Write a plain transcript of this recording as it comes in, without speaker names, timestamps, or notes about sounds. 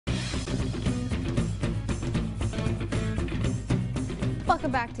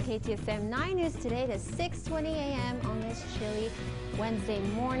Welcome back to KTSM 9 News today at 6:20 a.m. on this chilly Wednesday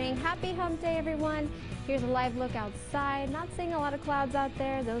morning. Happy hump day, everyone. Here's a live look outside. Not seeing a lot of clouds out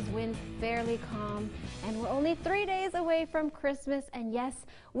there. Those winds fairly calm. And we're only 3 days away from Christmas. And yes,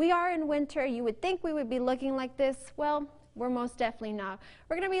 we are in winter. You would think we would be looking like this. Well, we're most definitely not.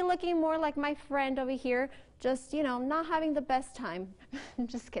 We're going to be looking more like my friend over here, just, you know, not having the best time.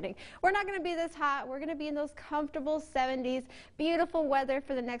 Just kidding. We're not going to be this hot. We're going to be in those comfortable 70s. Beautiful weather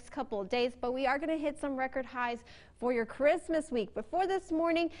for the next couple of days, but we are going to hit some record highs for your Christmas week. Before this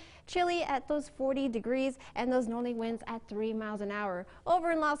morning, chilly at those 40 degrees and those northerly winds at 3 miles an hour.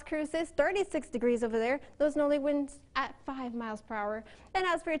 Over in Las Cruces, 36 degrees over there. Those northerly winds at 5 miles per hour. And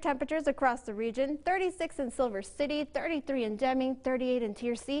as for your temperatures across the region, 36 in Silver City, 33 in Deming, 38 in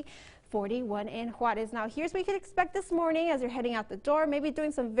Tier C, 41 in Juarez. Now here's what you can expect this morning as you're heading out the door, maybe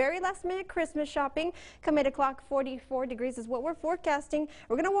doing some very last minute Christmas shopping. Come 8 o'clock, 44 degrees is what we're forecasting.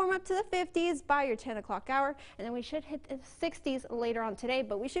 We're going to warm up to the 50s by your 10 o'clock hour, and then we should hit the 60s later on today,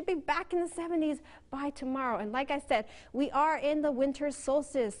 but we should be back in the 70s by tomorrow. And like I said, we are in the winter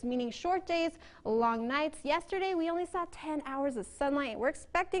solstice, meaning short days, long nights. Yesterday we only saw 10 hours of sunlight. We're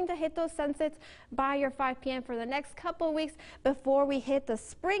expecting to hit those sunsets by your 5 p.m. for the next couple of weeks before we hit the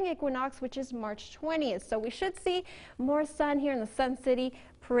spring equinox, which is March 20th. So we should see more sun here in the Sun City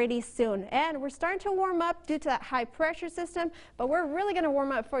pretty soon. And we're starting to warm up due to that high pressure system, but we're really going to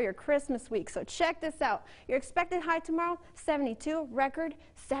warm up for your Christmas week. So check this out. Your expected high tomorrow, 72, record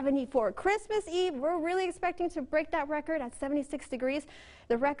 74. Christmas Eve, we're really expecting to break that record at 76 degrees.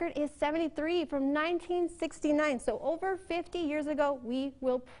 The record is 73 from 1969. So over 50 years ago, we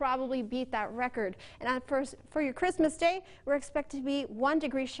will probably beat that record. And for your Christmas Day, we're expected to be 1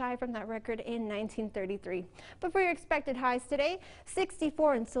 degree shy from that record in 1933. But for your expected highs today,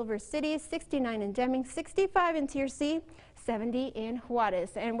 64 in Silver City, 69 in Deming, 65 in Tier C, 70 in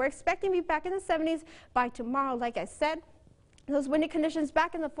Juarez. And we're expecting to be back in the 70s by tomorrow, like I said. Those windy conditions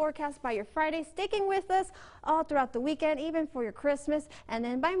back in the forecast by your Friday, sticking with us all throughout the weekend, even for your Christmas. And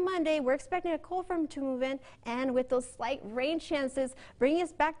then by Monday, we're expecting a cold front to move in, and with those slight rain chances, bringing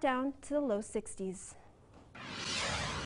us back down to the low 60s.